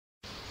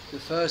The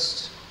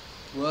first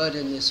word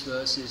in this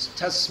verse is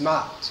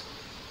tasmat,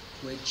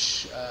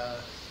 which,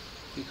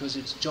 because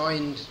it's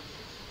joined,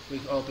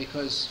 or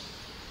because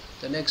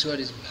the next word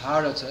is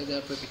bharata,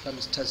 therefore it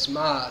becomes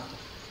tasmad.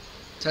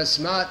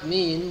 Tasmat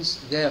means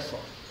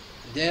therefore.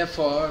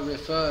 Therefore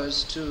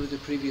refers to the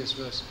previous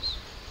verses.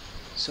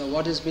 So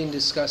what has been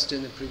discussed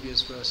in the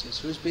previous verses?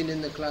 Who's been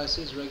in the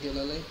classes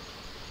regularly?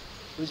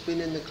 Who's been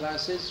in the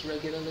classes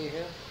regularly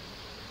here?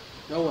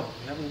 No one.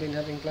 You haven't been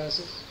having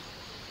classes?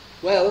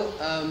 Well,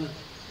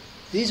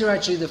 these are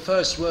actually the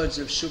first words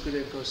of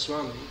Shukadeva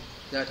Goswami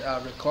that are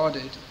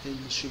recorded in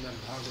Srimad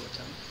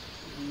Bhagavatam.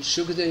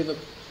 Shukadeva,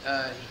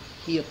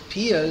 he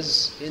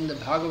appears in the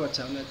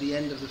Bhagavatam at the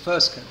end of the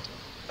first canto.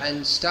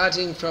 And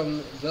starting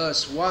from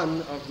verse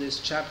 1 of this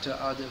chapter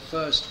are the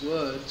first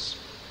words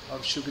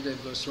of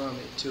Shukadeva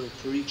Goswami to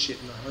Parikshit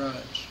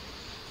Maharaj.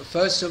 But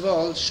first of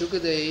all,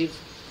 Shukadeva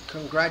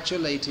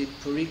congratulated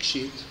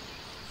Parikshit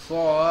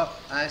for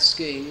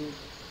asking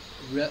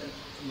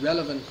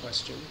relevant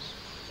questions.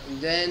 And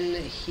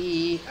then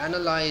he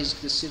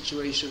analyzed the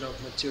situation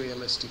of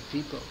materialistic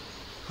people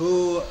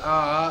who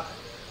are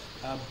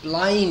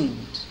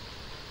blind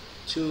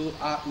to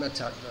Atma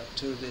Tattva,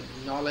 to the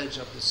knowledge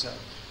of the self.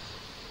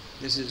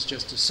 This is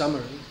just a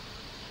summary.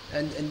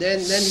 And then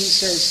he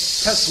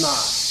says,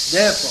 Tasma,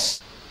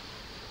 therefore,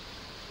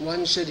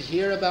 one should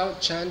hear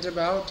about, chant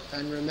about,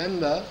 and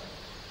remember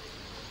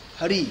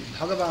Hari,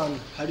 Bhagavan,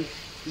 Hari.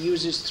 He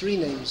uses three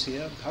names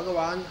here,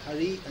 Bhagavan,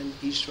 Hari, and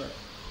Ishvara.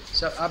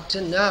 So up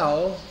to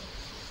now,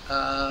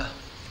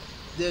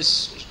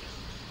 this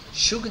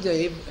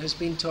Shukadeva has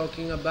been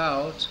talking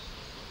about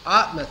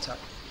Atma Tattva,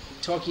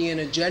 talking in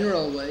a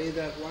general way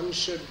that one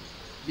should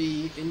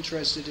be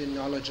interested in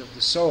knowledge of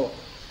the soul.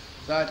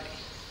 But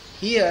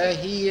here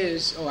he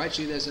is,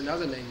 actually there's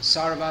another name,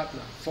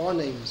 Sarvatma, four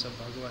names of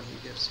Bhagavan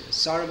he gives here.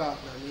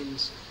 Sarvatma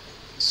means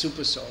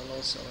super soul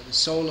also, the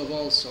soul of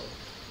all souls.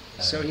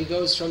 So he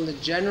goes from the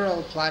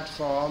general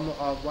platform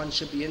of one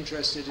should be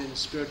interested in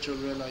spiritual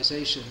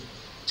realization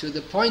to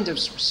the point of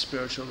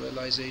spiritual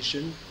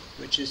realization,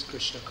 which is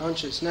Krishna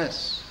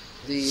consciousness.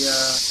 The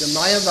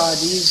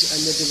Mayavadis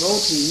and the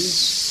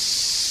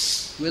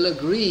devotees will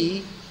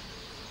agree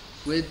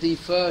with the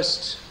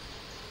first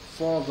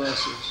four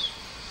verses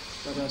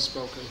that are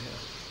spoken here,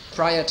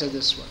 prior to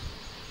this one,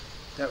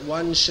 that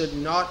one should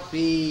not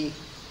be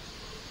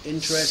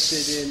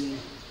interested in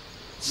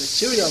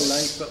material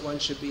life, but one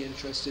should be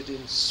interested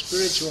in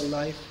spiritual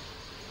life.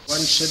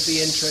 One should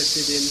be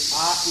interested in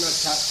Atma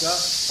Tattva,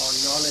 or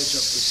knowledge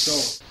of the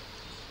soul.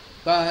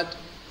 But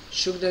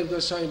Shukadeva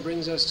Goswami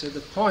brings us to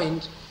the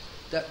point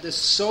that the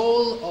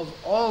soul of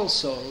all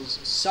souls,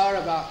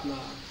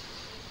 Sarvatma,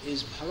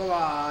 is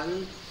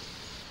Bhagavan,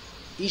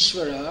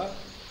 Ishvara,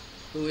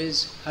 who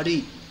is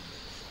Hari.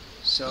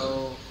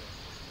 So,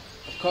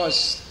 of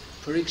course,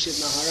 Parikshit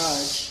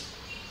Maharaj,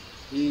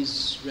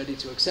 he's ready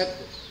to accept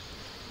this.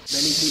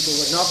 Many people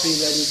would not be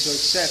ready to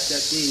accept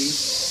that the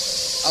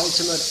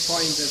ultimate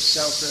point of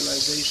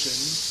self-realization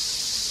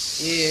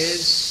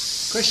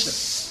is Krishna.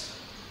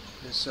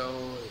 And so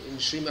in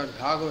Srimad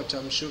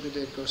Bhagavatam,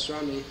 Shukadeva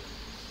Goswami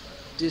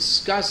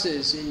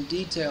discusses in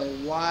detail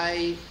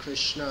why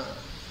Krishna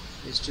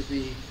is to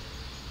be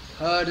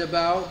heard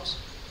about,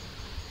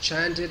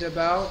 chanted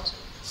about,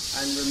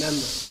 and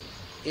remembered,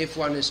 if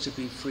one is to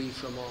be free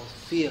from all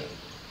fear.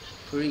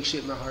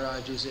 Parikshit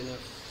Maharaj is in a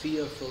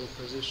fearful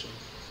position.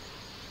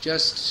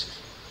 Just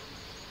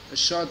a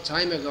short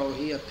time ago,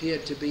 he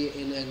appeared to be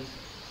in an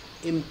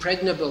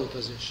impregnable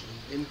position.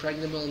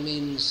 Impregnable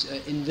means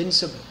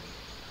invincible.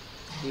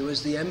 He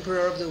was the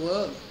emperor of the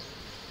world.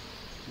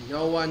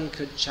 No one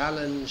could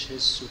challenge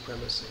his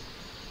supremacy.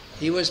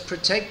 He was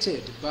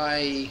protected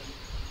by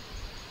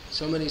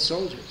so many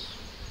soldiers.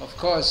 Of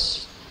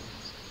course,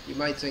 you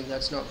might think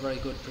that's not very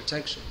good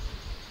protection,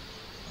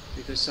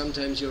 because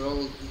sometimes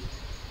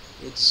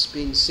it's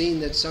been seen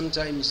that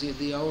sometimes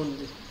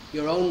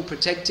your own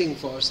protecting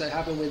force, that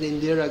happened with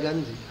Indira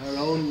Gandhi, her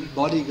own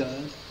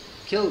bodyguard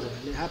killed her.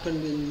 And it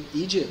happened in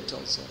Egypt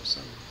also.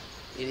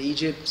 In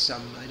Egypt,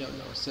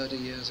 30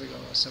 years ago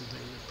or something,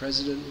 the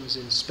president was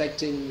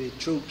inspecting the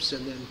troops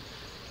and then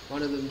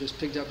one of them just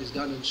picked up his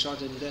gun and shot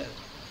him dead.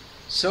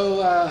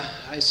 So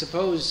I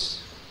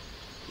suppose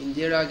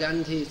Indira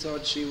Gandhi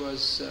thought she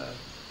was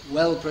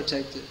well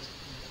protected.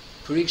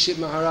 Parikshit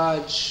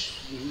Maharaj,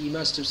 he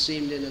must have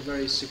seemed in a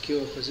very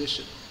secure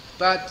position.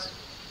 But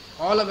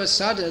all of a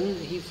sudden,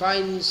 he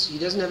finds he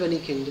doesn't have any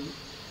kingdom.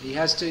 He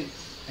has to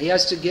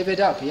give it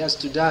up. He has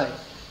to die.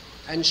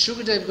 And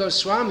Shukadeva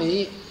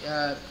Goswami,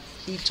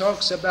 he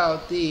talks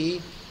about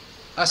the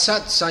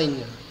Asat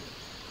Sainya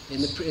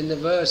in the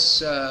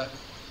verse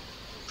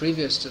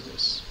previous to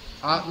this.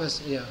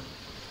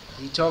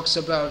 He talks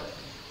about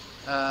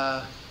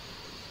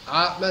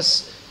Atma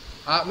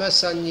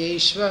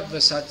Sanyeshva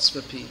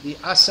Vasatsvapi. The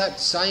Asat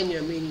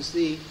Sainya means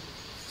the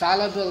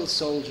fallible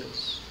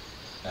soldiers.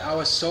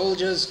 Our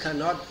soldiers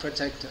cannot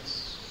protect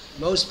us.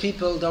 Most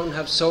people don't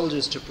have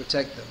soldiers to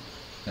protect them.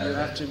 You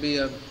have to be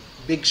a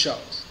big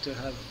shot to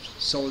have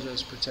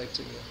soldiers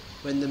protecting you.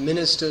 When the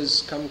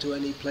ministers come to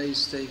any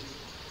place,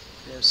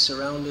 They're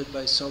surrounded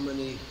by so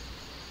many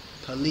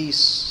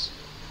police,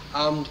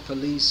 armed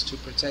police to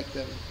protect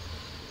them.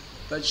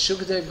 But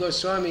Shukadeva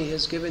Goswami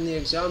has given the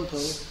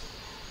example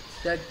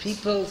that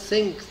people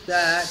think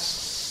that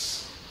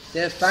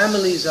their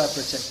families are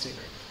protecting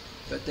them,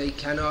 but they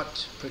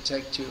cannot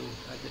protect you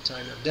at the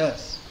time of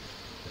death.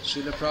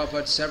 Srila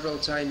Prabhupada several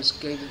times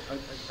gave,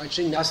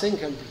 actually nothing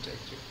can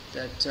protect you.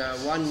 That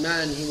one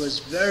man, he was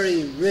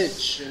very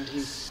rich, and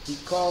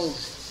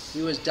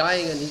he was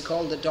dying, and he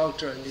called the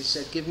doctor and he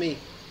said, give me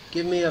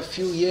a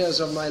few years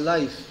of my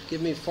life,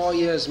 give me 4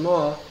 years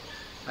more,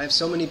 I have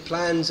so many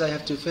plans I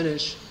have to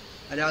finish,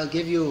 and I'll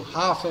give you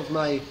half of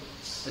my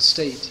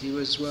estate. He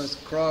was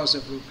worth crores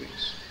of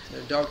rupees.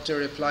 The doctor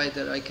replied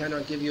that I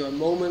cannot give you a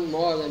moment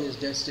more than is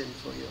destined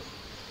for you.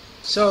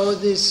 So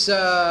this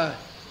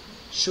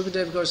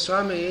Shukadeva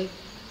Goswami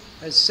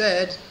has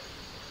said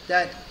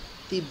that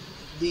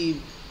the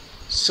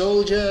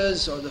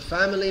soldiers or the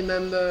family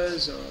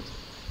members, or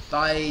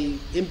by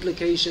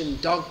implication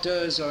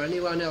doctors or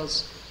anyone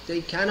else,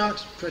 they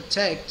cannot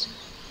protect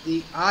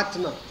the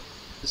Atma,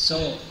 the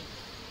soul.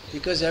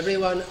 Because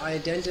everyone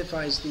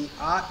identifies the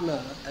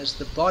Atma as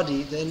the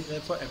body, then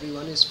therefore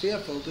everyone is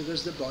fearful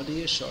because the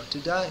body is sure to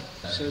die.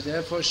 So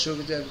therefore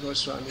Shukadeva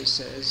Goswami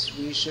says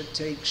we should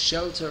take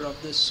shelter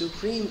of the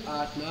Supreme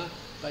Atma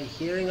by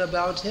hearing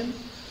about him,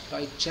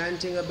 by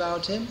chanting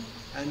about him,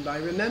 and by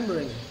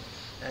remembering him.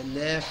 And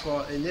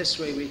therefore in this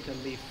way we can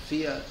be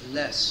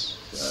fearless.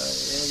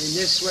 And in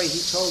this way he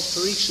told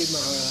Parikshit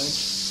Maharaj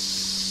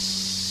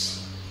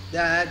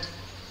that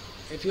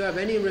if you have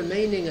any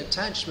remaining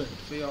attachment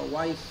for your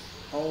wife,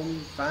 home,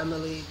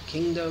 family,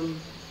 kingdom,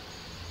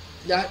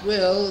 that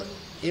will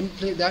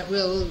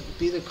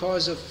be the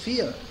cause of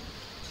fear.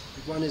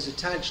 If one is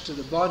attached to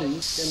the body,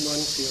 then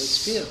one feels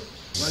fear.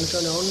 One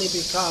can only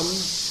become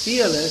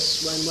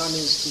fearless when one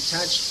is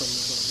detached from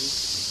the body,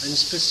 and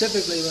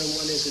specifically when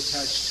one is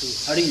attached to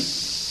Hari.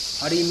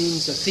 Hari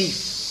means a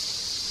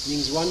thief,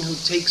 means one who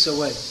takes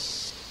away.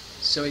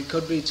 So it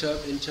could be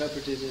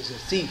interpreted as a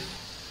thief.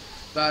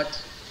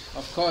 But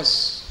of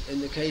course, in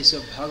the case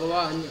of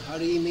Bhagavan,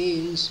 Hari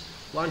means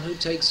one who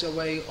takes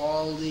away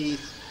all the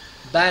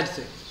bad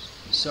things.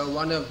 So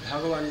one of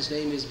Bhagavan's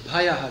name is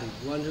Bhayahari,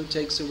 one who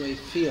takes away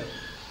fear.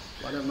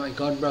 One of my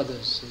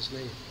godbrothers, his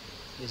name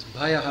is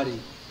Bhayahari.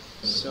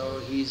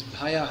 So he's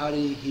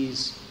Bhayahari,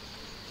 he's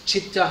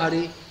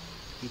Chittahari.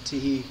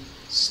 He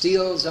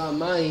steals our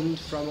mind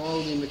from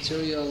all the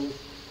material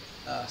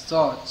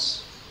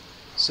thoughts.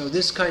 So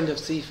this kind of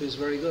thief is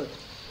very good.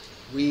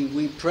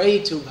 We pray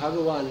to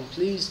Bhagavan,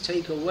 please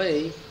take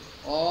away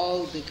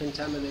all the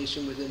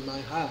contamination within my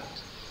heart.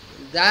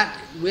 That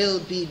will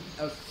be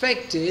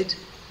affected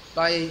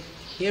by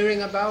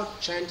hearing about,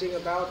 chanting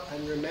about,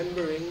 and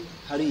remembering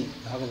Hari,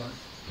 Bhagavan.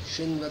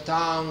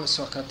 Shinvatang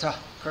Swakata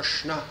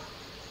Krsna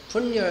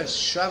Punya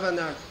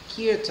Shravana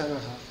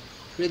Kirtanaha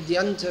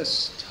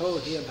Hridyantas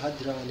Tohya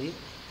Bhadrani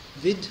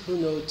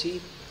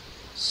Vidhunoti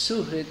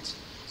Suhrit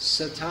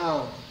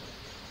Satam.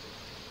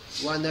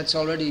 One that's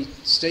already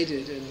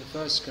stated in the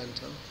first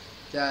canto,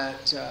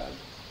 that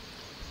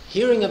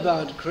hearing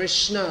about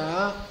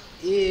Krishna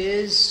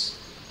is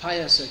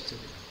pious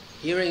activity,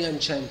 hearing and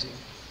chanting.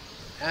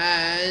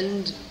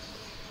 And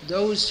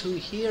those who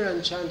hear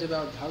and chant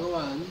about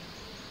Bhagavan,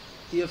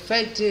 the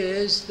effect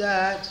is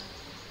that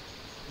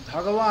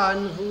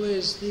Bhagavan, who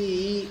is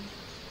the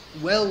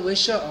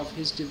well-wisher of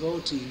his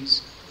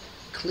devotees,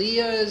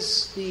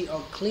 cleans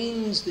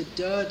the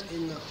dirt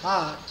in the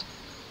heart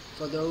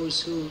for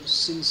those who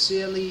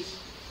sincerely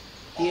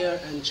hear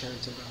and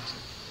chant about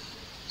him.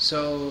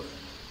 So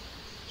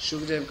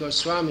Shukadeva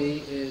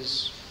Goswami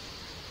is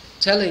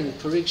telling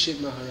Parikshit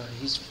Maharaj,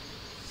 he's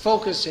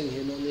focusing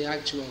him on the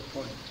actual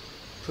point.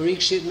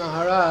 Parikshit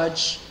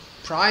Maharaj,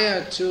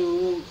 prior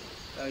to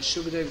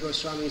Shukadeva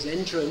Goswami's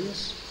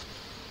entrance,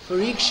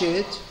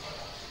 Parikshit,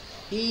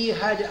 he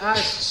had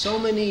asked so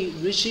many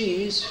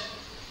rishis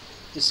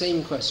the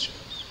same questions.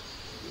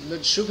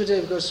 But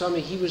Shukadeva Goswami,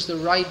 he was the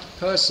right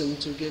person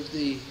to give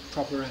the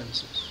proper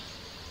answers.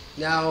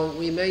 Now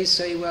we may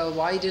say, well,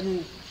 why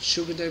didn't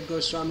Shukadeva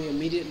Goswami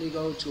immediately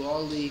go to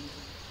all the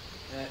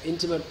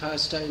intimate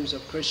pastimes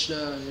of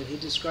Krishna? And he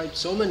described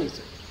so many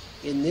things.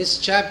 In this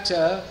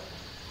chapter,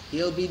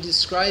 he'll be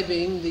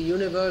describing the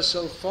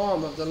universal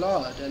form of the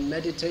Lord and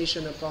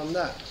meditation upon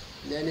that.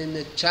 And then in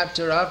the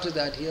chapter after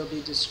that, he'll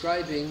be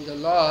describing the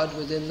Lord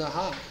within the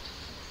heart.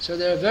 So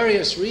there are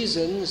various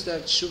reasons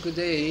that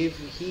Shukadeva,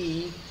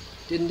 he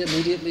didn't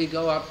immediately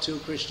go up to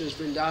Krishna's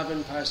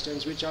Vrindavan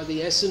pastimes, which are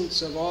the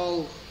essence of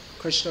all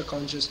Krishna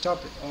conscious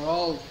topics, or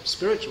all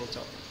spiritual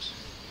topics.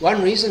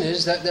 One reason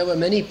is that there were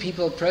many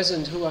people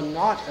present who are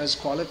not as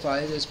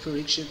qualified as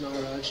Parikshit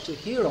Maharaj to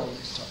hear all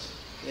this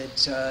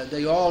topic.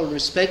 They all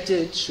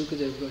respected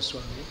Shukadeva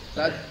Goswami,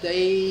 but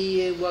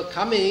they were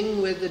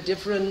coming with a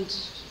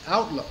different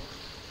outlook.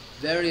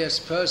 Various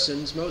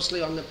persons,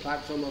 mostly on the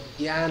platform of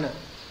jnana.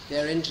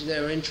 They're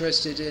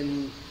interested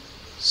in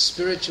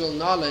spiritual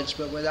knowledge,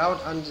 but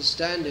without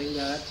understanding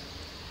that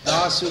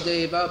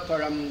Vasudeva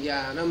Param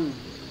Jnanam,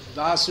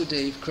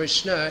 Vasudeva,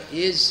 Krishna,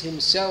 is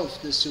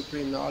himself the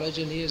supreme knowledge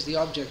and he is the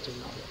object of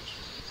knowledge.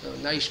 So,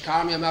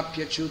 Naishkarmyam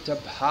apyachuta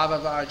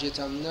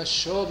bhavavarjitam na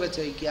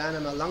shobhate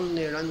jnanam alang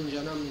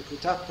niranjanam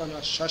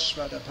kutapana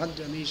shashvata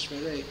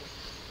bhadramishvare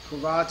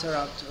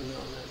kuvatarapta.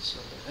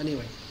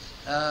 Anyway,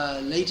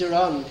 later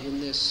on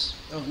in this,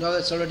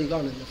 that's already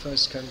gone in the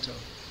first canto,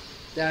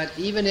 that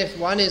even if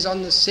one is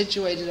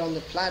situated on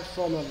the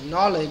platform of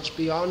knowledge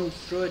beyond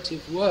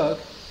fruitive work,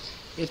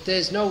 if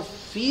there's no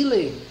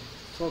feeling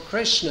for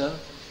Krishna,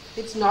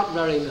 it's not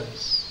very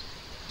nice.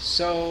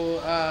 So,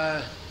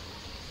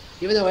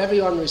 even though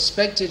everyone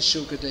respected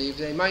Shukadev,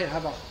 they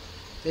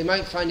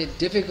might find it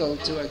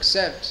difficult to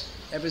accept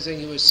everything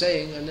he was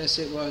saying unless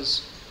it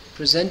was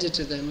presented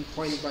to them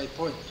point by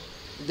point.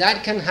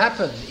 That can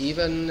happen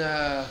even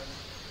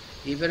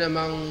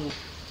among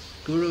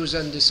gurus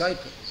and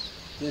disciples.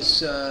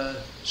 This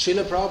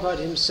Srila Prabhupada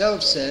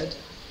himself said,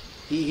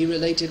 he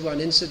related one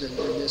incident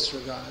in this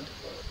regard,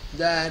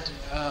 that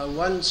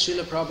once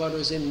Srila Prabhupada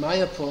was in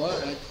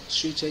Mayapur at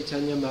Sri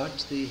Chaitanya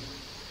Math, the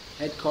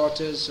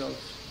headquarters of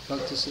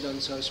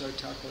Bhaktisiddhanta Saraswati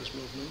Thakur's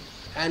movement,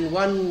 and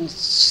one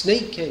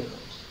snake came out.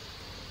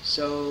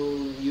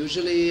 So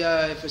usually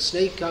if a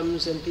snake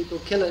comes and people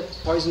kill it,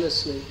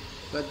 poisonous snake.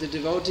 But the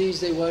devotees,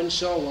 they weren't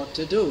sure what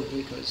to do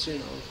because,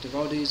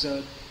 devotees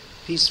are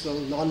peaceful,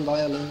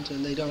 non-violent,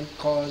 and they don't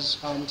cause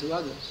harm to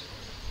others.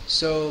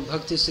 So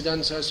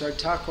Bhaktisiddhanta Saraswati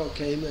Thakur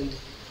came and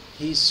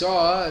he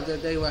saw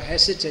that they were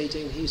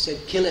hesitating. He said,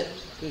 kill it.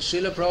 So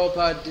Srila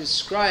Prabhupada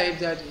described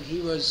that he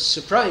was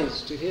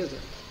surprised to hear that.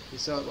 He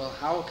thought, well,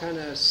 how can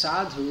a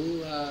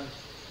sadhu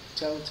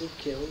tell to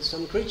kill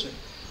some creature?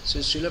 So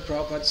Srila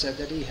Prabhupada said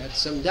that he had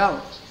some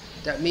doubt.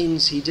 That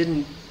means he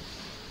didn't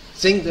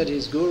think that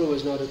his guru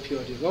was not a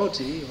pure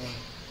devotee,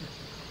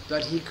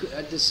 but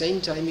at the same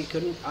time he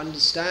couldn't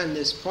understand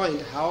this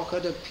point. How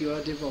could a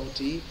pure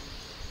devotee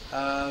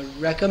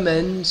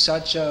recommend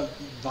such a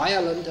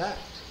violent act?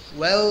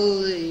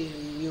 Well,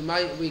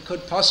 we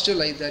could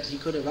postulate that he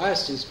could have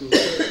asked his guru,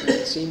 but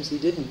it seems he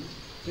didn't.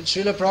 But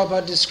Srila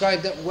Prabhupada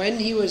described that when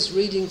he was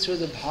reading through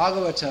the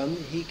Bhagavatam,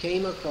 he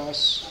came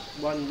across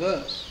one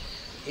verse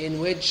in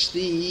which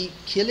the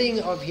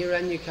killing of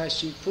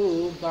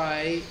Hiranyakashipu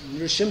by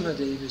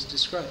Nrsimhadev is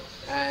described,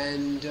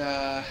 and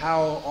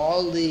how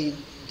all the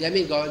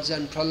demigods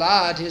and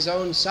Prahlad, his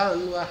own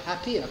son, were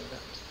happy at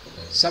that.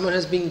 Someone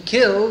has been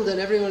killed and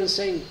everyone is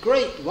saying,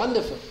 great,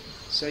 wonderful.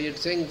 So you'd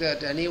think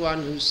that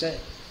anyone who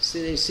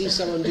they see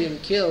someone being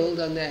killed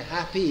and they're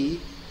happy,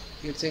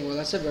 you'd think, well,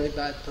 that's a very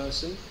bad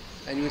person.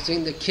 And you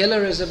think the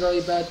killer is a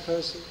very bad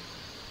person.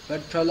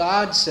 But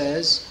Prahlad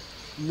says,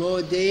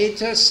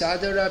 Modeta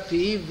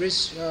sadarapi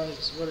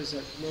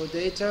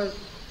Modeta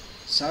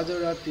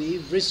sadarapi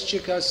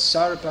vrischika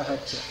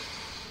sarpahatya.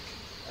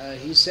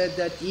 He said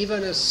that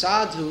even a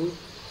sadhu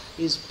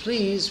is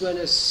pleased when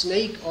a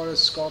snake or a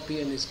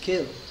scorpion is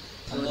killed.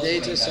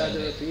 Modeta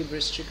sadarapi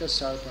vrischika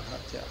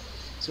sarpahatya.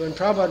 So when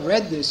Prabhupada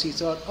read this, he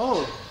thought,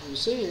 oh, you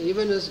see,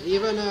 even a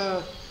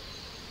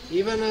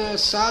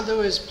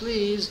sadhu is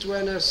pleased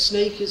when a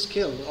snake is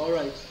killed. All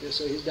right,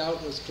 so his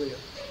doubt was clear.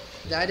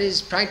 That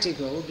is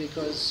practical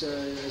because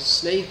a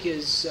snake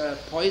is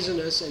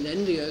poisonous and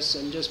envious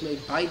and just may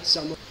bite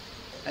someone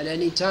at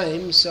any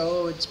time,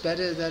 so it's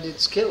better that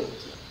it's killed.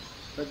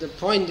 But the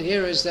point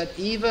here is that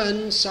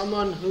even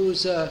someone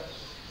who's a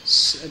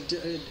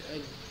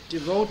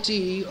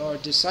devotee or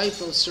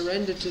disciple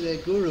surrendered to their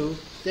guru,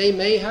 they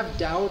may have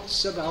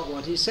doubts about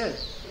what he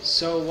says.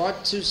 So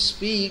what to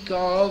speak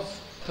of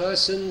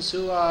persons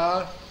who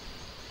are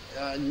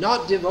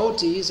not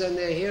devotees and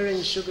they're hearing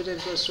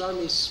Shukadeva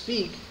Goswami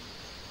speak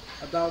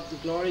about the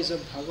glories of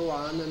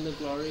Bhagavan and the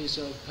glories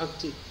of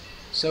bhakti.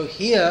 So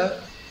here,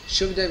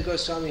 Shukadeva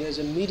Goswami has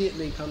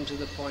immediately come to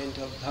the point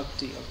of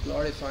bhakti, of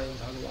glorifying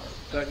Bhagavan.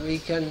 But we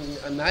can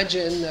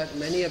imagine that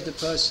many of the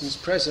persons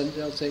present,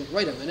 they'll think,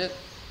 wait a minute,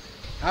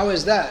 how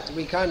is that?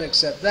 We can't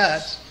accept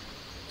that.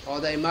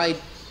 Or they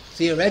might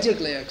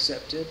theoretically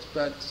accept it,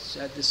 but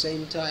at the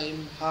same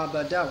time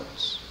harbor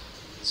doubts.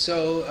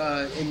 So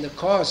in the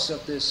course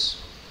of this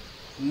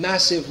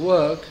massive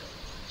work,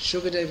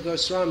 Shukadeva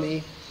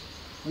Goswami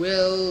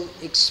will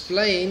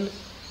explain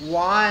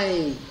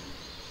why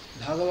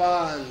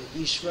Bhagavan,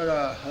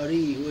 Ishvara,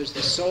 Hari, who is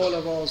the soul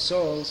of all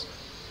souls,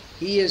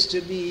 he is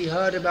to be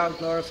heard about,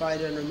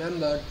 glorified and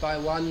remembered by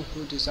one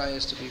who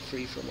desires to be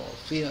free from all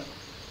fear.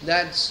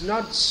 That's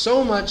not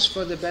so much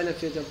for the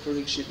benefit of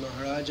Parikshit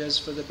Maharaj as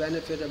for the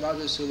benefit of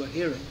others who were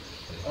hearing.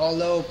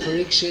 Although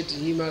Parikshit,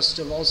 he must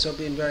have also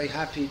been very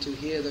happy to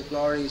hear the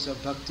glories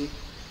of bhakti.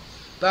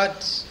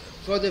 But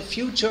for the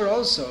future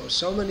also,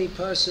 so many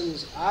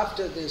persons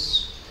after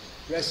this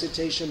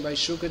recitation by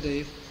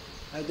Shukadev,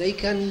 they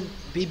can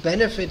be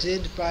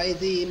benefited by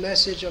the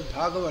message of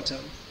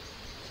Bhagavatam,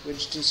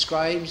 which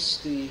describes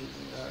the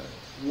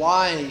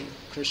why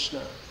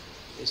Krishna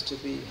is to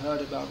be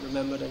heard about,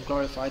 remembered and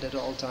glorified at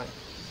all times.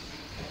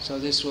 So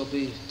this will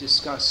be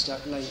discussed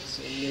at length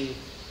in the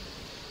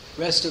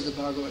rest of the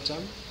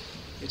Bhagavatam.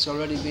 It's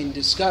already been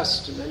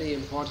discussed, many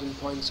important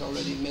points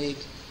already made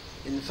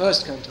in the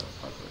first canto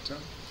of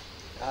Bhagavatam.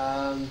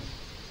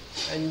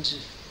 And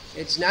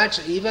it's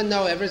natural, even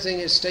though everything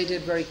is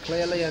stated very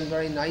clearly and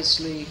very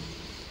nicely,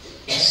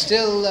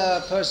 still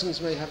persons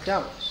may have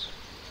doubts.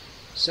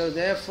 So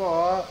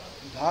therefore,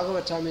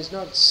 Bhagavatam is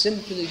not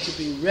simply to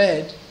be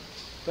read,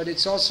 but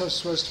it's also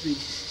supposed to be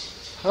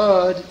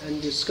heard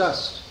and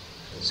discussed.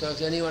 So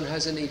if anyone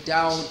has any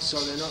doubts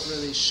or they're not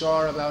really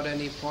sure about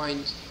any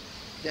point,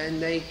 then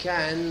they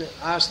can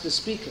ask the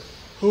speaker,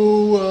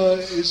 who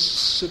is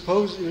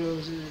supposed,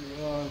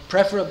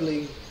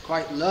 preferably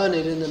quite learned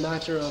in the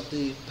matter of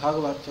the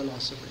Bhagavad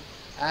philosophy,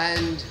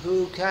 and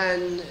who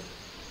can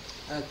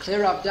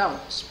clear up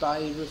doubts by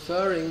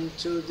referring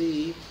to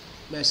the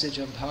message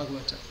of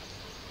Bhagavatam.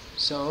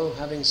 So,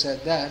 having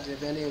said that,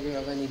 if any of you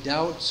have any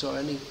doubts or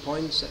any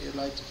points that you'd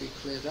like to be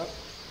cleared up,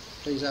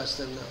 please ask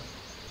them now.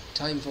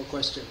 Time for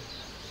questions.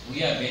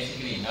 We are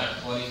basically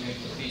not qualified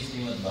to preach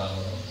Srimad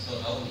Bhagavatam, so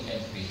how we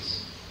can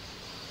preach?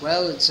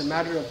 Well, it's a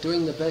matter of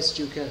doing the best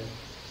you can.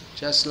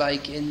 Just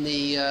like in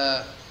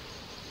the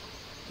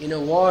in a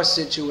war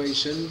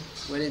situation,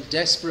 when it's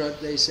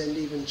desperate, they send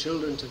even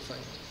children to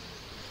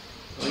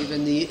fight. Or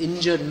even the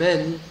injured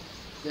men,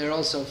 they're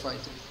also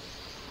fighting.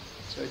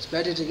 So it's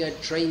better to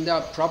get trained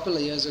up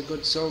properly as a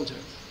good soldier.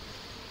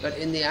 But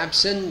in the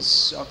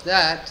absence of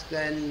that,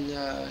 then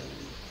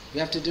we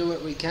have to do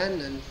what we can,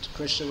 and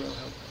Krishna will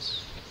help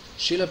us.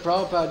 Srila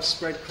Prabhupada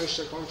spread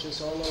Krishna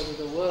consciousness all over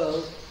the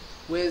world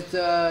with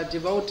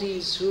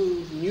devotees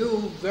who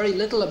knew very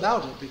little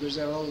about it, because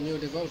they're all new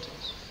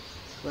devotees.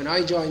 When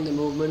I joined the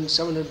movement,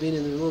 someone who had been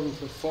in the movement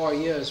for 4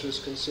 years was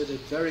considered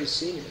very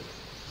senior.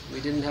 We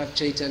didn't have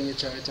Chaitanya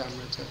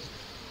Charitamrita.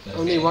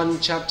 Only one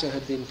chapter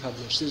had been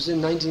published. It was in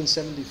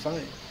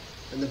 1975.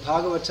 And the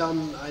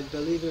Bhagavatam, I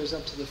believe it was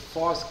up to the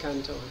 4th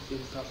canto had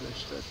been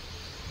published.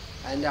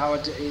 And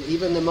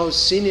even the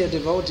most senior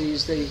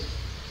devotees, they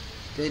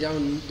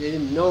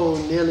didn't know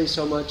nearly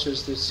so much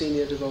as the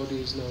senior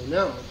devotees know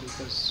now,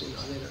 because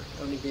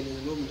they've only been in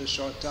the movement a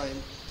short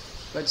time.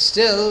 But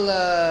still,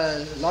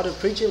 a lot of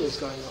preaching was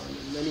going on,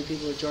 and many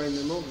people joined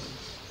the movement.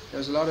 There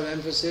was a lot of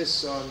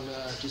emphasis on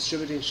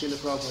distributing Srila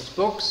Prabhupada's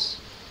books.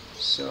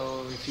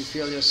 So if you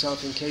feel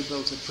yourself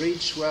incapable to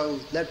preach, well,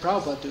 let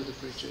Prabhupada do the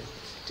preaching.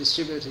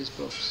 Distribute his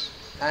books.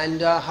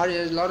 And a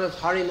lot of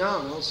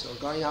Harinam also,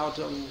 going out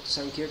on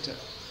Sankirtan.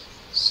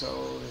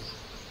 So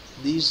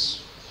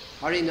these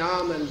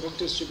Harinam and book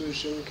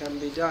distribution can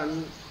be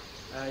done.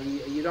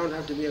 You don't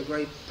have to be a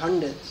great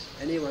Pandit.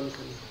 Anyone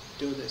can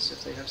do this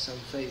if they have some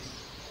faith.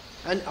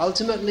 And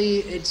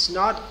ultimately, it's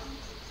not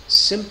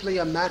simply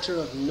a matter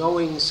of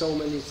knowing so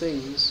many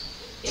things,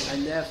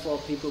 and therefore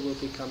people will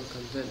become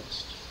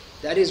convinced.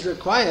 That is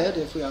required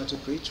if we are to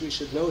preach. We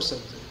should know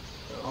something.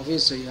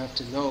 Obviously, you have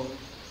to know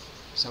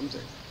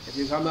something. If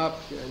you come up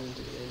and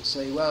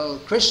say, well,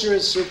 Krishna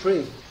is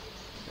supreme,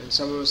 and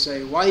someone will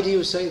say, why do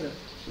you say that?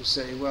 You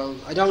say, well,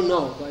 I don't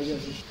know.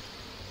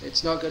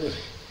 It's not going to,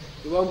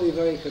 it won't be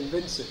very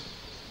convincing.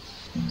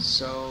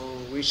 So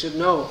we should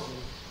know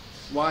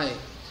why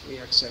we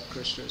accept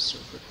Krishna as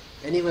supreme.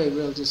 Anyway,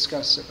 we'll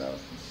discuss about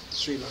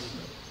Sri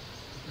Lanka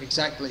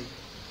exactly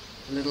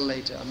a little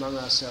later among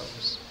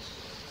ourselves.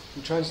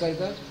 You translate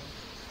that?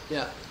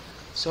 Yeah.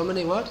 So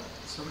many what?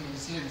 So many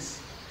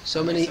incidents.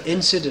 So many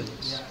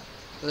incidents. Yeah.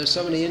 Well, there's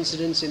so many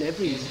incidents in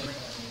every year.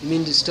 You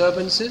mean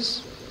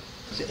disturbances?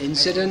 The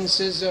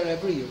incidences are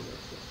every year.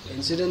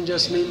 Incident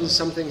just means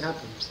something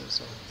happens,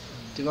 that's all.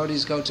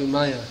 Devotees go to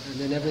Maya and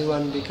then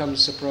everyone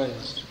becomes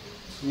surprised.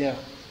 Yeah.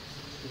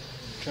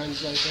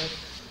 Translate that?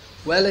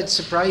 Well, it's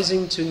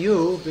surprising to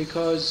you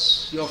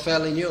because you're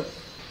fairly new.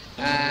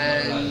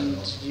 And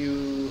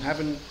you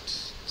haven't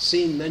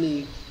seen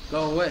many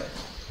go away.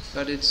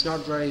 But it's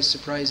not very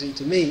surprising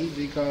to me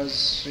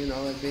because,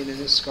 I've been in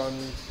ISKCON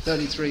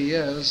 33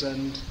 years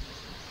and,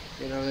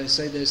 they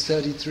say there's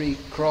 33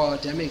 crore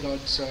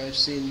demigods, so I've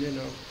seen,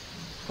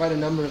 quite a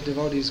number of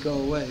devotees go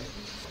away.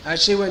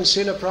 Actually, when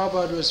Srila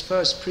Prabhupada was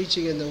first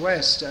preaching in the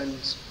West and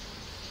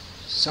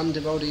some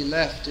devotee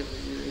left, you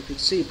could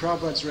see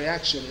Prabhupada's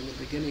reaction in the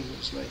beginning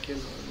was like,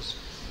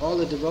 all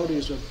the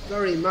devotees were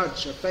very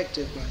much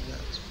affected by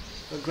that.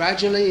 But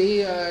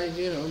gradually,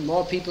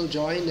 more people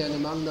joined, and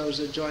among those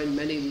that joined,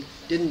 many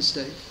didn't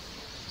stay.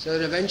 So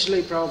that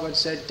eventually Prabhupada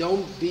said,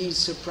 don't be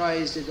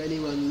surprised if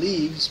anyone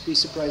leaves, be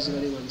surprised if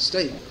anyone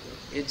stays.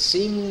 It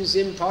seems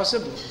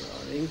impossible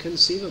or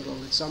inconceivable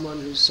that someone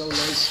who's so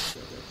nice,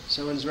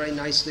 someone's very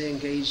nicely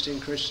engaged in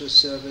Krishna's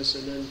service,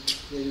 and then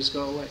they just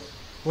go away.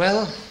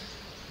 Well,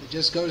 it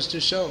just goes to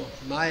show,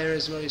 Maya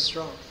is very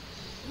strong.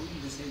 Who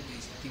will decide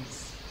these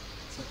things?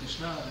 So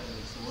Krishna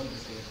is the one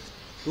decide.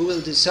 Who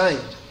will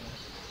decide?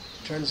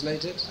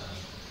 Translate it?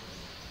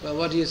 Well,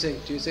 what do you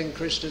think? Do you think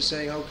Krishna is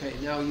saying, okay,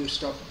 now you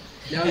stop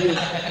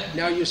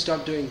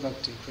doing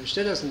bhakti?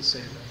 Krishna doesn't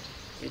say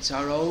that. It's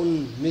our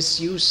own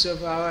misuse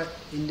of our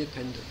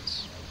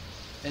independence.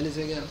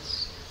 Anything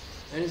else?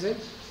 Anything?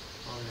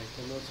 Alright,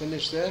 then we'll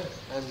finish there.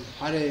 And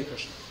Hare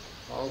Krishna.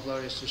 All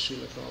glories to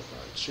Srila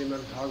Prabhupada.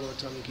 Srimad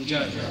Bhagavatam Ki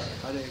Jai.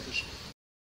 Hare Krishna.